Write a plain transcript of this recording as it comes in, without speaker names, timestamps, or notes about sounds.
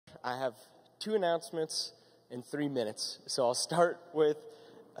I have 2 announcements in 3 minutes. So I'll start with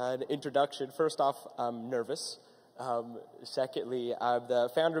an introduction. First off, I'm nervous. Secondly, I'm the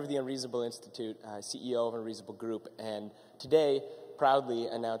founder of the Unreasonable Institute, CEO of Unreasonable Group, and today, proudly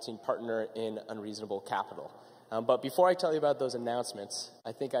announcing partner in Unreasonable Capital. But before I tell you about those announcements,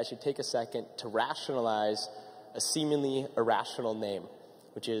 I think I should take a second to rationalize a seemingly irrational name,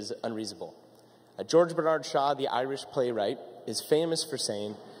 which is unreasonable. George Bernard Shaw, the Irish playwright, is famous for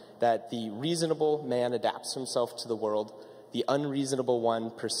saying that the reasonable man adapts himself to the world, the unreasonable one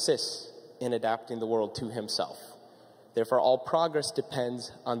persists in adapting the world to himself. Therefore, all progress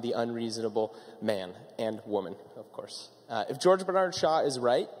depends on the unreasonable man and woman, of course. If George Bernard Shaw is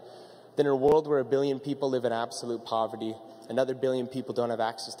right, then in a world where 1 billion people live in absolute poverty, another 1 billion people don't have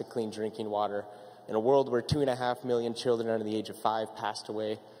access to clean drinking water, in a world where 2.5 million children under the age of 5 passed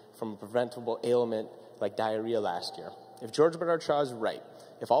away from a preventable ailment like diarrhea last year. If George Bernard Shaw is right,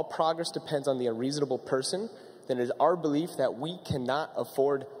 if all progress depends on the unreasonable person, then it is our belief that we cannot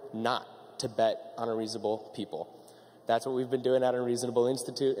afford not to bet on unreasonable people. That's what we've been doing at Unreasonable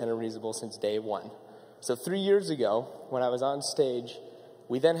Institute and Unreasonable since day one. So 3 years ago, when I was on stage,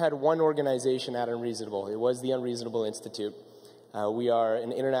 we then had one organization at Unreasonable. It was the Unreasonable Institute. We are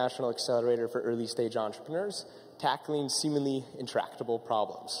an international accelerator for early-stage entrepreneurs, tackling seemingly intractable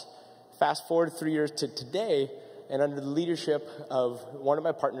problems. Fast forward 3 years to today, and under the leadership of one of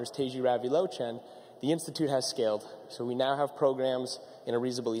my partners, Teji Ravi-Lochen, the Institute has scaled. So we now have programs in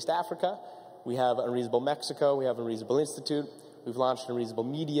Unreasonable East Africa, we have Unreasonable Mexico, we have Unreasonable Institute, we've launched Unreasonable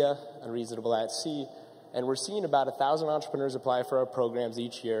Media, Unreasonable at Sea, and we're seeing about 1,000 entrepreneurs apply for our programs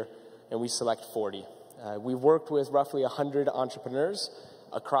each year, and we select 40. We've worked with roughly 100 entrepreneurs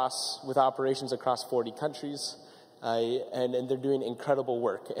with operations across 40 countries, and they're doing incredible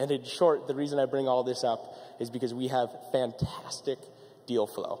work. And in short, the reason I bring all this up is because we have fantastic deal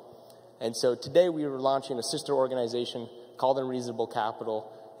flow. And so today we are launching a sister organization called Unreasonable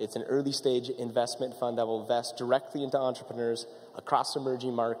Capital. It's an early-stage investment fund that will invest directly into entrepreneurs across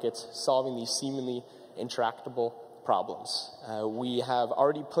emerging markets, solving these seemingly intractable problems. We have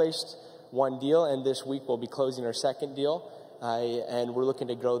already placed one deal, and this week we'll be closing our second deal, and we're looking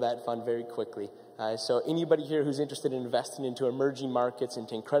to grow that fund very quickly. So anybody here who's interested in investing into emerging markets,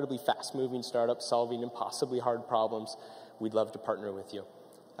 into incredibly fast-moving startups solving impossibly hard problems, we'd love to partner with you.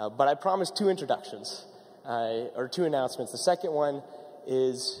 But I promised 2 introductions, or 2 announcements. The second one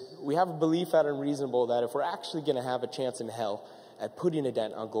is we have a belief at Unreasonable that if we're actually going to have a chance in hell at putting a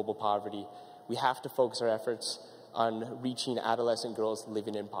dent on global poverty, we have to focus our efforts on reaching adolescent girls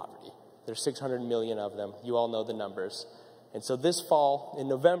living in poverty. There's 600 million of them. You all know the numbers. And so this fall, in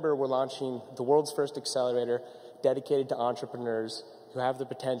November, we're launching the world's first accelerator dedicated to entrepreneurs who have the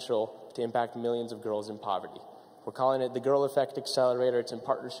potential to impact millions of girls in poverty. We're calling it the Girl Effect Accelerator. It's in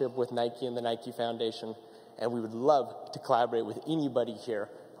partnership with Nike and the Nike Foundation, and we would love to collaborate with anybody here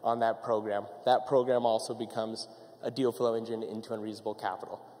on that program. That program also becomes a deal flow engine into Unreasonable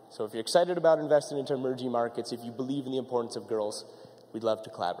Capital. So if you're excited about investing into emerging markets, if you believe in the importance of girls, we'd love to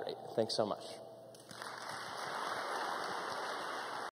collaborate. Thanks so much.